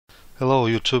Hello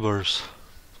YouTubers.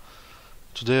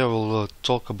 Today I will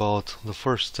talk about the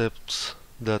first steps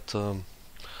that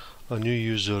a new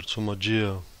user to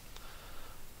Mageia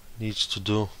needs to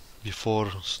do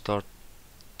before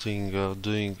starting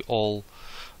doing all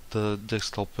the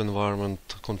desktop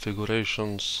environment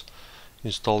configurations,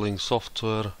 installing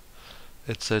software,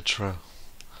 etc.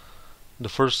 The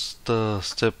first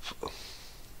step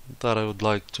that I would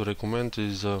like to recommend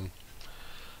is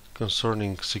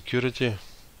concerning security,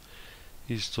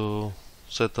 is to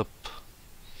set up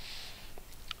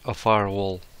a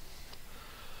firewall.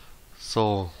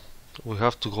 So we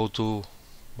have to go to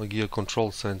Mageia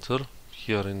Control Center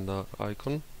here in the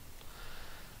icon.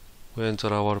 We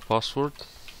enter our password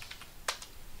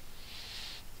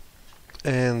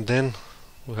and then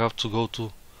we have to go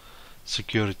to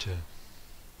security.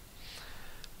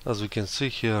 As we can see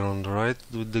here on the right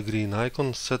with the green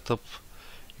icon, set up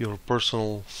your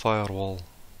personal firewall.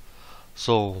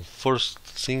 So first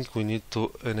thing, we need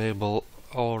to enable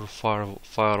our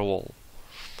firewall.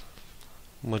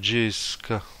 Mageia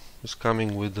is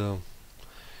coming with an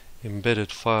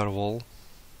embedded firewall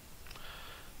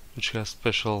which has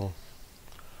special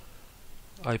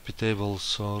IP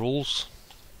tables rules.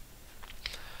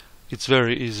 It's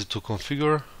very easy to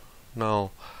configure.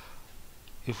 Now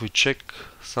if we check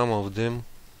some of them,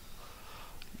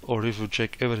 or if we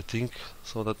check everything,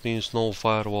 so that means no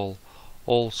firewall,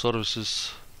 all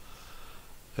services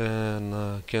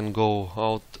and can go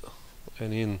out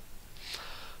and in.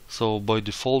 So by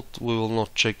default we will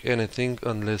not check anything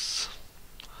unless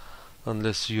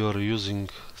you are using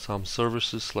some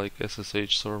services like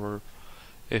SSH server,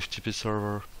 FTP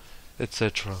server,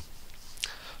 etc.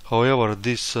 However,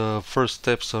 these first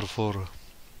steps are for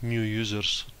new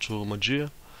users to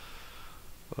Mageia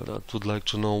that would like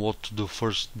to know what to do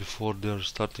first before they are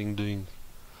starting doing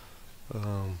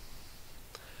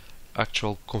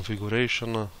actual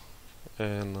configuration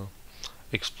and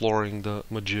exploring the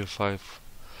Mageia 5.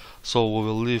 So we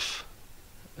will leave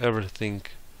everything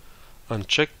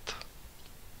unchecked.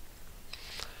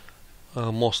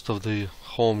 Most of the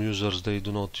home users, they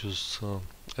do not use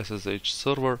SSH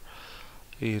server.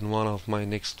 In one of my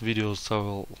next videos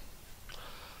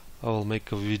I will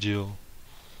make a video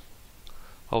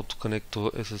how to connect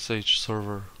to SSH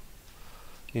server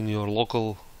in your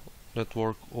local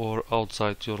network or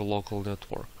outside your local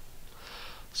network.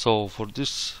 So for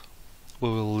this we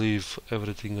will leave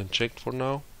everything unchecked for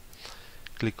now.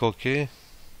 Click OK.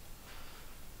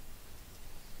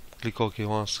 Click OK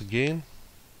once again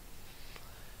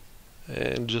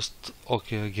and just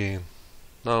OK again.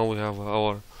 Now we have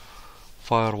our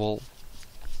firewall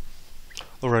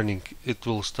running. It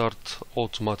will start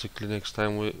automatically next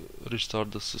time we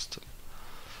restart the system.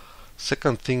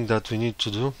 Second thing that we need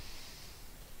to do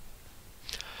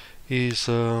is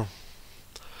to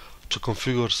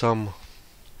configure some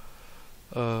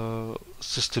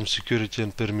system security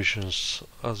and permissions.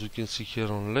 As we can see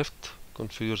here on left,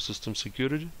 configure system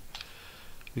security.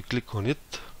 We click on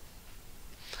it.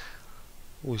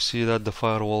 We see that the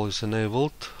firewall is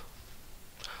enabled.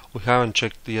 We haven't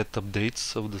checked yet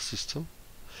updates of the system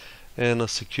and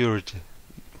security.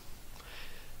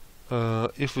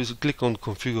 If we click on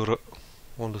configure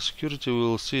on the security, we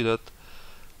will see that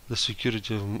the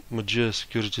security of Mageia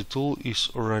security tool is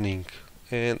running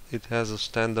and it has a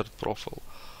standard profile.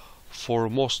 For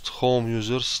most home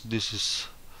users this is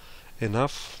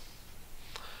enough.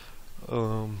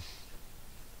 You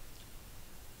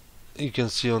can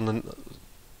see on the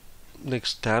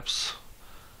next tabs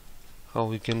how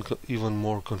we can even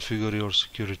more configure your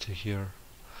security here.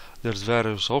 There's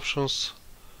various options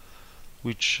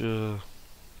which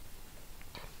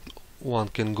one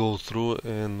can go through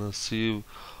and see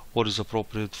what is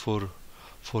appropriate for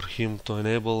him to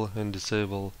enable and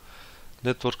disable.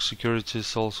 Network security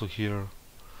is also here.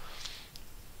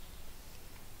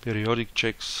 Periodic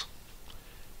checks.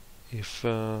 If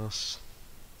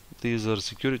these are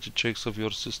security checks of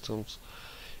your systems,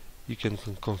 you can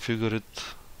configure it,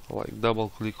 like double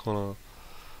click on a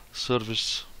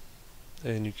service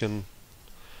and you can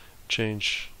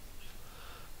change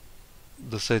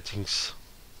the settings.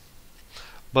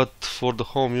 But for the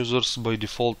home users, by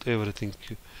default everything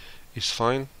is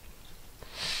fine.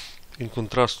 In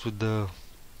contrast with the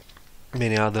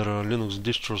many other Linux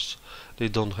distros, they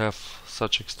don't have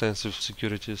such extensive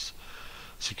security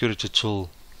tool,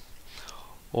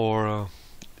 or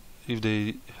if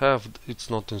they have, it's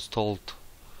not installed.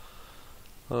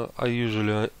 I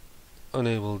usually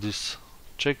enable these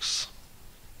checks.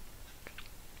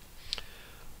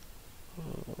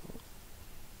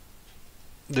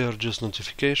 They are just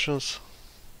notifications.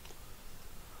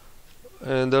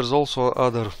 And there's also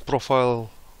other profile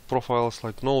profiles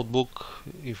like notebook,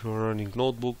 if you're running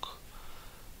notebook,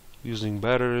 using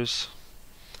batteries,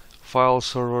 file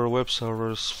server, web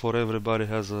servers. For everybody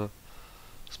has a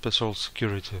special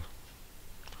security.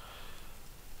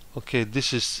 Okay,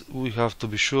 we have to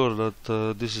be sure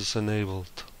that this is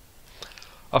enabled.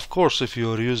 Of course, if you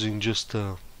are using just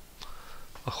a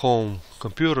home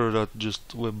computer, that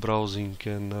just web browsing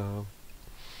and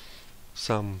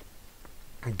some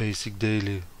basic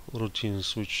daily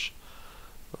routines which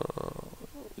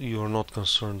you are not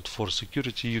concerned for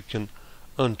security, you can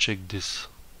uncheck this,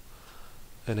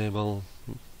 enable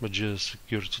Mageia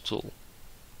security tool.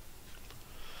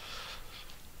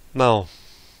 Now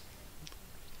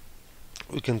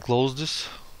we can close this.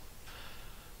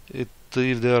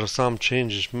 If there are some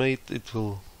changes made, it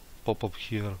will pop up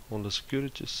here on the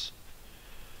securities.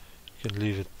 You can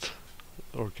leave it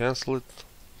or cancel it.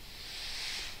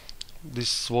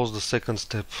 This was the second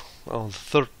step. The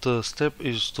third step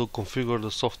is to configure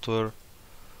the software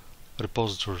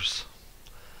repositories.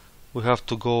 We have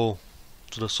to go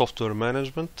to the software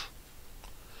management,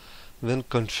 then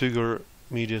configure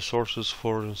media sources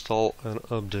for install and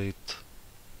update.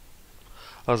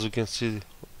 As you can see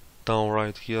down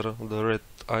right here, the red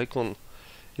icon,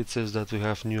 it says that we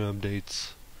have new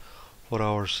updates for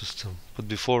our system. But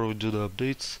before we do the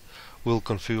updates, we'll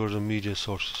configure the media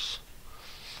sources.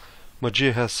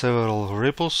 Mageia has several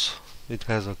repos. It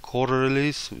has a core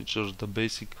release, which is the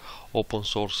basic open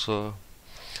source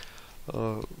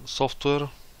software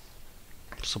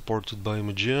supported by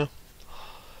Mageia,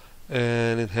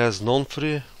 and it has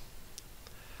non-free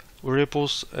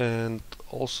repos, and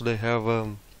also they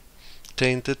have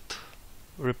tainted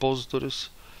repositories.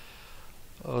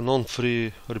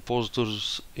 Non-free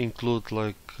repositories include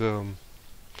like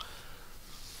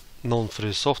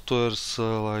non-free softwares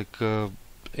like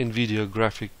NVIDIA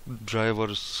graphic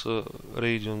drivers,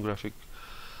 Radeon graphic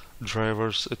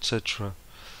drivers, etc.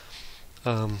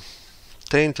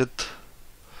 Tainted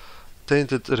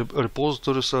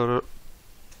repositories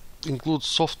include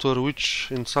software which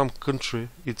in some country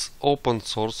it's open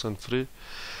source and free,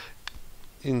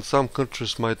 in some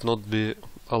countries might not be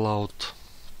allowed.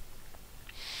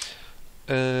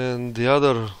 And the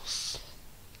other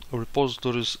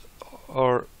repositories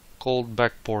are called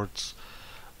backports.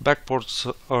 Backports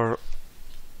are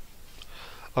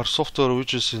software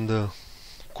which is in the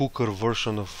cooker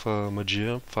version of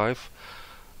Mageia 5,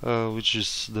 which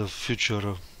is the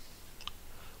future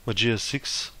Mageia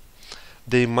 6.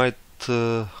 They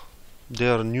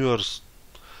are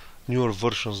newer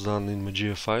versions than in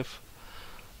Mageia 5.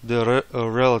 They are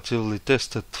relatively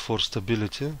tested for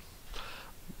stability,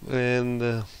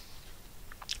 and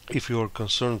if you are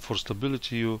concerned for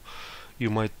stability, you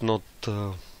might not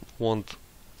want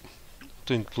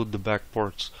to include the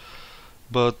backports.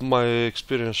 But my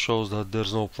experience shows that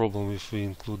there's no problem if we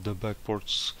include the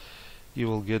backports. You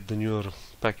will get the newer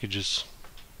packages,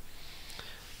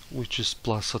 which is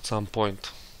plus at some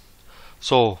point.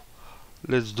 So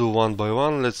let's do one by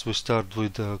one. We start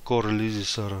with the core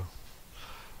releases are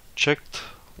checked.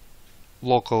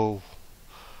 Local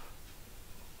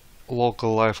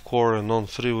live core and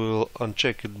non-free, we will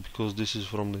uncheck it because this is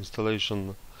from the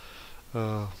installation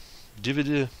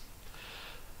DVD.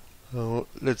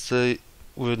 Let's say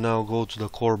we now go to the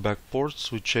core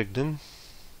backports, we check them.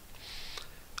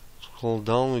 Scroll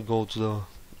down, we go to the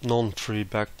non-free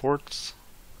backports,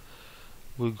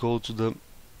 we go to the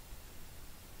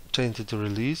tainted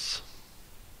release.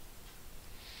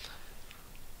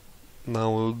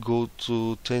 Now we'll go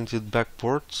to tainted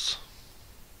backports.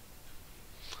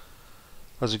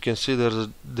 As you can see,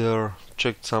 there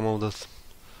checked some of the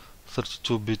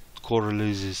 32-bit core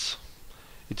releases.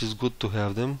 It is good to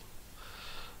have them.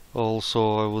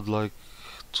 Also, I would like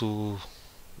to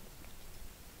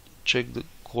check the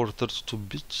core 32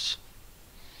 bits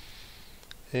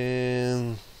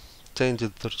and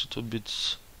tainted 32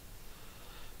 bits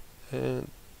and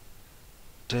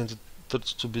tainted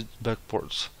 32-bit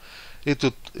backports.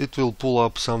 It will pull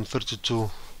up some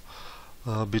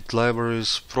 32-bit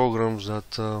libraries, programs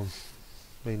that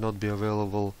may not be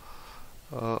available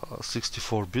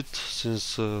 64-bit,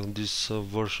 since this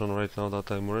version right now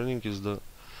that I'm running is the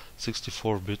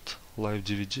 64-bit live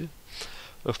DVD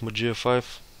of Mageia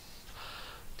 5.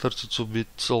 32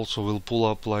 bits also will pull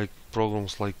up like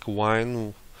programs like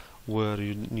Wine, where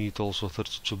you need also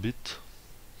 32-bit.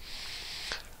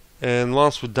 And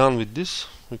once we're done with this,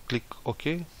 we click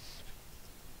OK,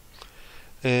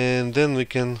 and then we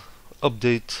can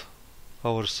update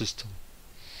our system.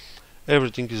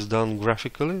 Everything is done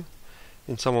graphically.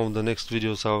 In some of the next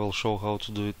videos I will show how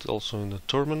to do it also in the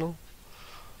terminal.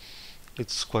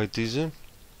 It's quite easy,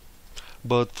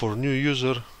 but for new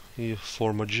user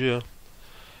for Mageia,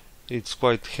 it's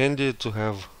quite handy to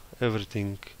have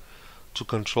everything to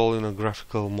control in a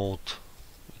graphical mode.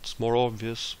 It's more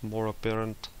obvious, more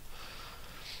apparent.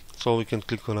 So we can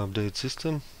click on update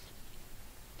system.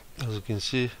 As you can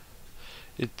see,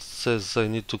 it says I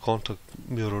need to contact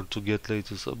mirror to get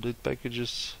latest update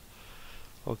packages.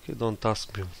 Okay, don't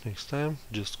ask me next time,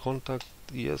 just contact,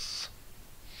 yes.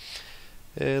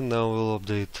 And now we'll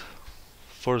update.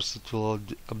 First it will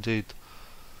update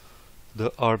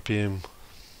the RPM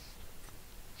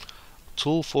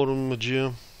tool for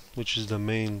Mageia, which is the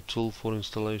main tool for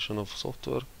installation of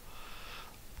software.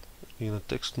 In a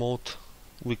text mode,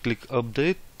 we click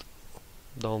update,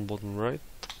 down bottom right.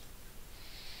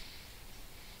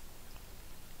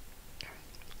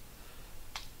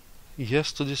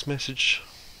 Yes to this message,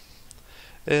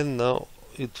 and now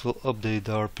it will update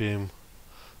the RPM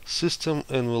system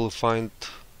and will find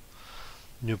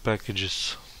new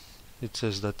packages. It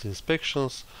says that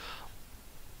inspections,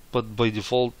 but by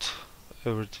default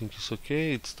everything is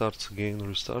okay. It starts again,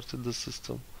 restarted the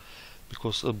system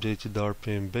because updated the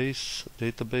RPM base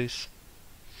database,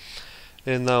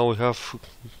 and now we have a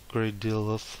great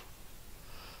deal of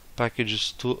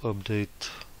packages to update.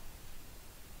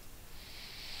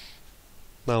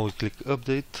 Now we click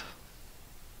update.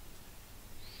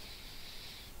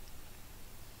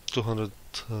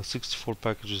 264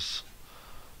 packages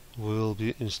will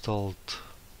be installed.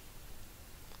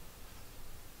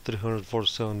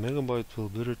 347 megabyte will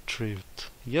be retrieved.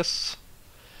 Yes,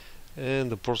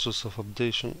 and the process of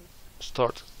updation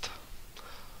started.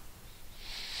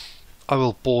 I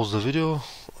will pause the video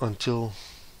until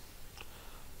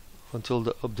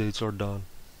the updates are done.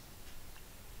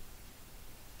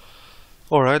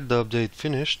 Alright, the update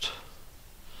finished,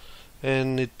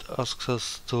 and it asks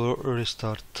us to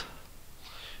restart.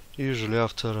 Usually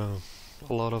after a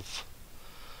lot of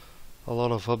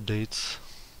updates,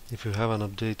 if you haven't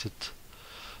updated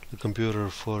the computer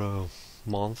for a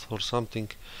month or something,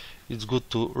 it's good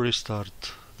to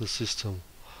restart the system.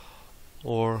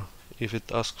 Or if it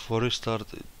asks for restart,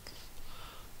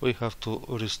 we have to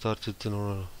restart it in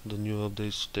order the new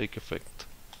updates to take effect.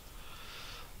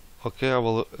 Okay, I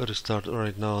will restart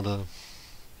right now the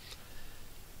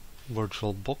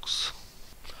virtual box.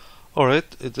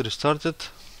 Alright, it restarted.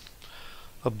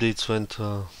 Updates went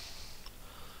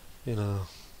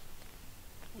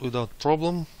without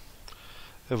problem.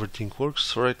 Everything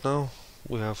works right now.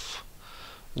 We have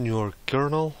a newer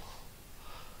kernel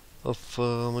of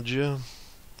Mageia.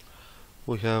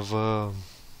 We have a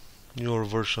newer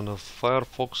version of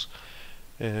Firefox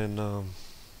and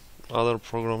other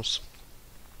programs.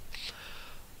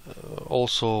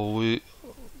 Also,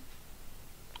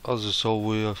 as you saw,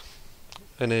 we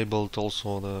enabled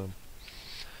also the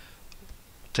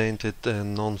tainted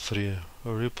and non-free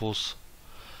repos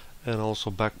and also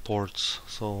backports,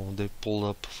 so they pulled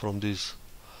up from these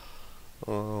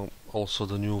also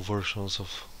the new versions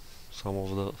of some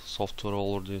of the software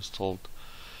already installed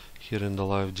here in the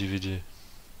live DVD.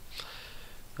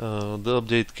 The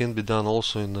update can be done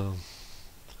also in the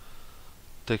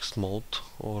text mode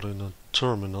or in a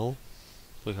terminal.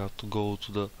 We have to go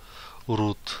to the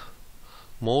root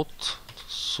mode,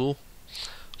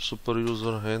 super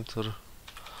user, enter.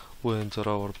 We enter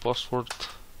our password,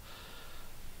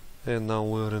 and now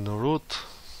we're in the root.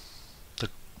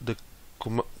 The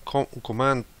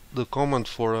command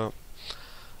for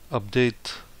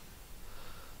update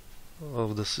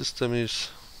of the system is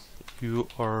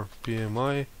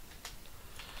urpmi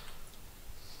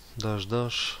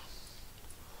 --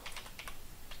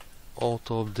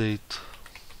 auto update.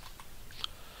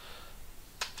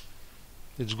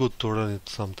 It's good to run it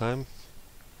sometime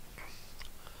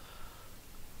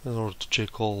in order to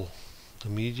check all the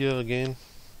media again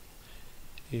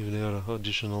if there are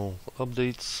additional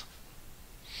updates.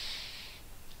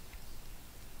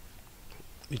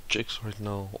 It checks right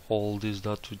now all these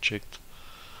that we checked,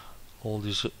 all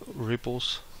these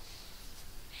repos.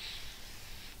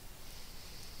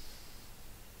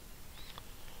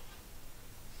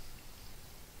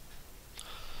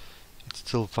 It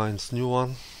still finds new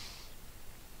one.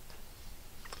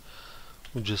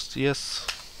 We just yes,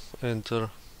 enter.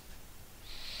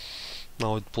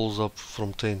 Now it pulls up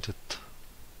from tainted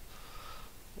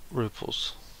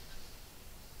repos.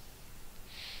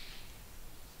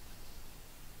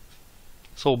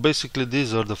 So basically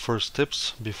these are the first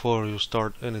steps before you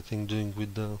start anything doing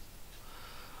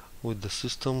with the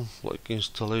system, like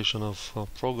installation of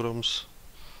programs,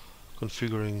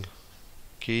 configuring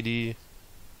KDE.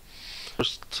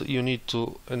 First you need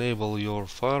to enable your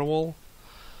firewall,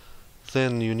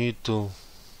 then you need to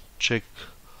check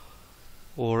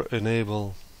or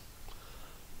enable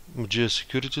Mageia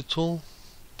security tool.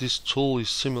 This tool is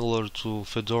similar to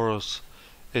Fedora's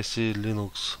SE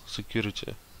Linux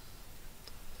security.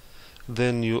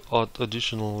 Then you add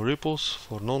additional repos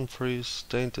for non-freeze,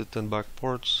 tainted and back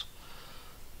ports.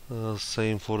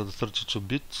 Same for the 32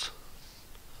 bits.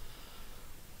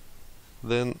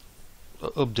 Then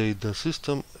update the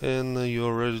system and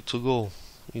you're ready to go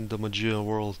in the Mageia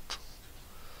world.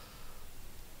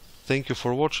 Thank you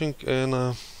for watching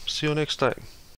and see you next time.